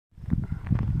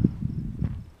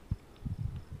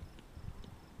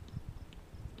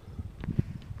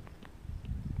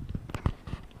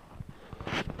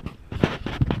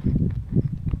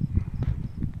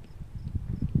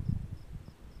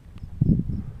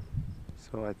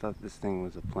So I thought this thing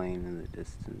was a plane in the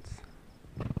distance,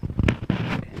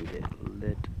 and it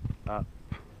lit up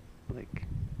like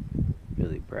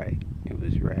really bright. It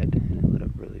was red and it lit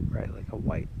up really bright like a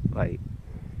white light,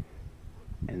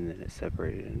 and then it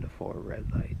separated into 4 red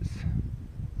lights.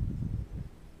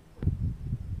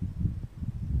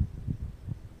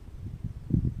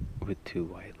 With 2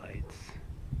 white lights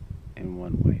and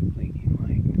 1 white blinking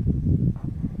light.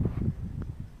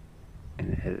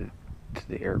 And it headed to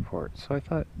the airport. So I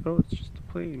thought, oh, it's just a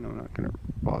plane. I'm not going to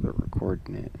bother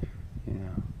recording it, you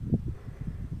know.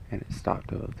 And it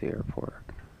stopped about the airport.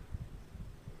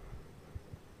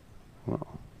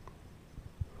 Well,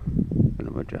 then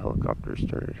a bunch of helicopters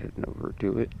started heading over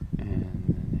to it, and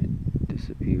then it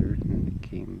disappeared, and it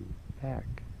came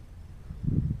back.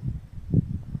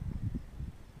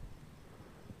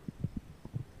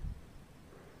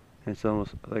 And it's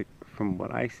almost like, from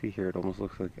what I see here, it almost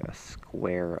looks like a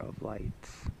square of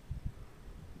lights.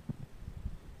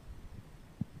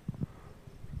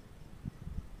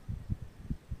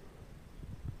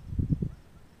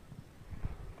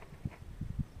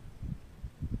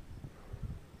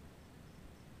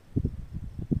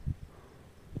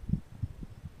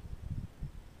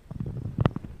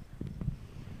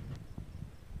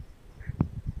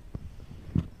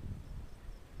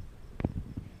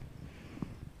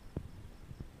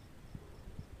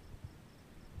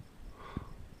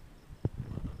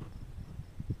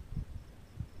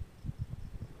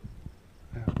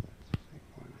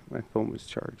 My phone was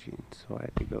charging, so I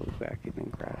had to go back in and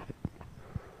grab it.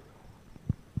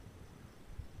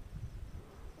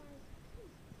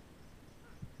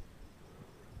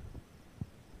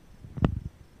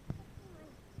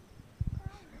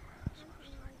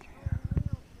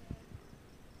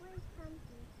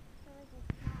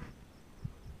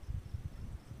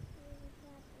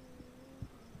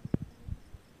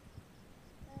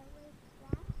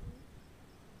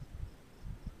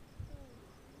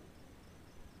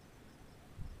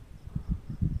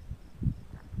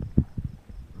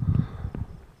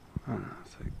 I don't know,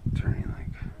 it's like turning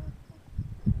like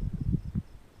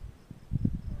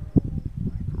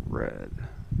red.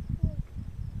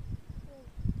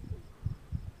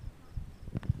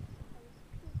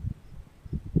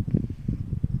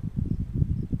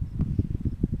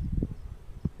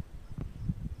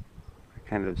 I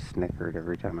kind of snickered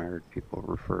every time I heard people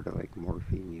refer to like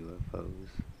morphine UFOs.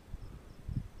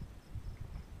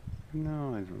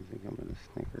 No, I don't think I'm gonna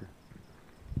snicker.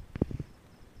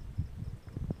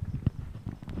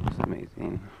 It's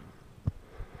amazing.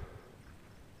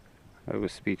 I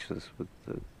was speechless with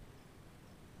the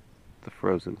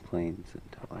frozen plains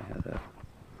until I had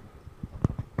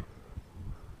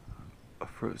a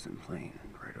frozen plane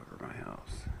right over my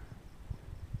house.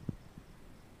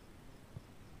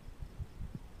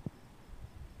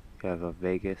 You have a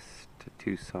Vegas to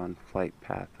Tucson flight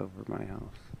path over my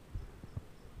house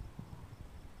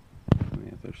on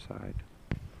the other side.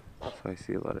 So I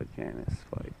see a lot of Janice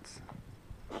flights.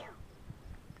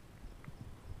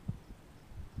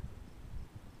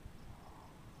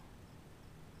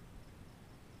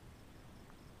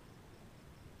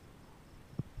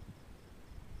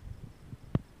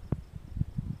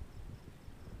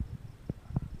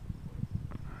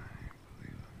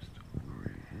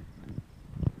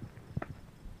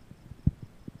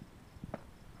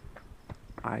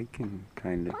 I can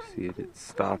kind of see it. It's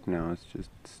stopped now. It's just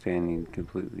standing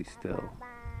completely still.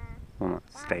 Well, not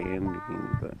standing,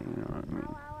 but you know what I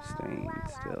mean. Staying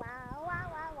still.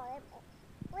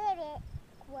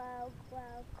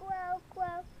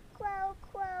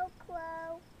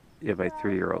 Yeah, my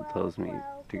 3-year-old tells me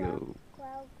to go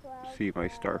see my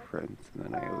star friends, and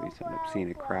then I always end up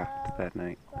seeing a craft that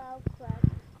night. It's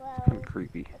kind of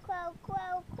creepy. What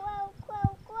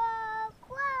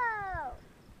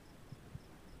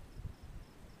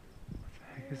the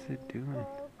heck is it doing?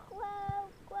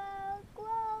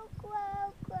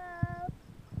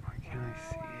 Why can't I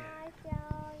see it?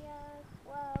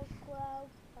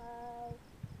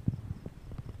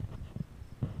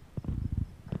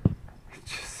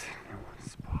 It's just sitting in one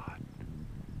spot.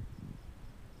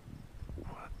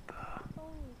 What the?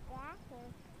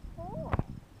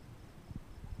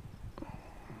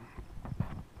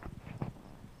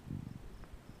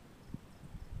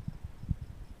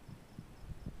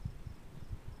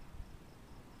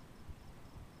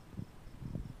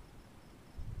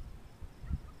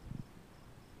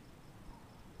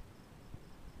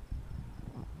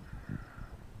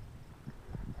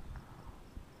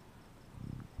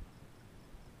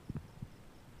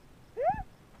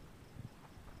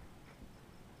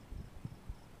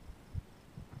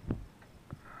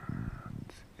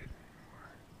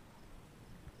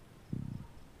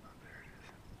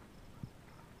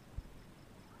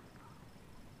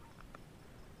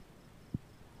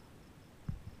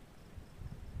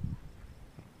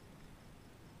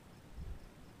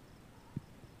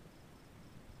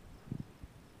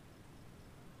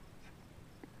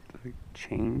 like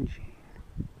changing.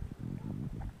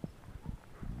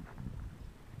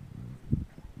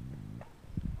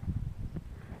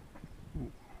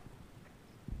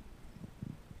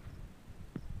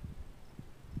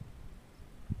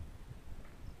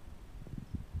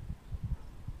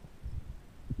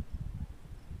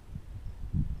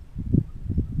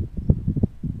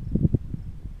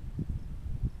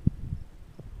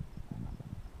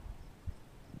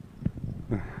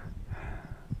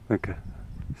 Like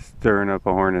stirring up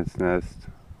a hornet's nest.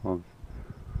 Well,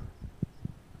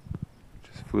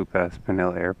 just flew past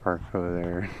Pinella Air Park over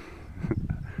there.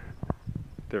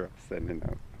 They're all sending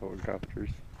out helicopters.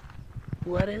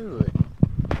 What is it?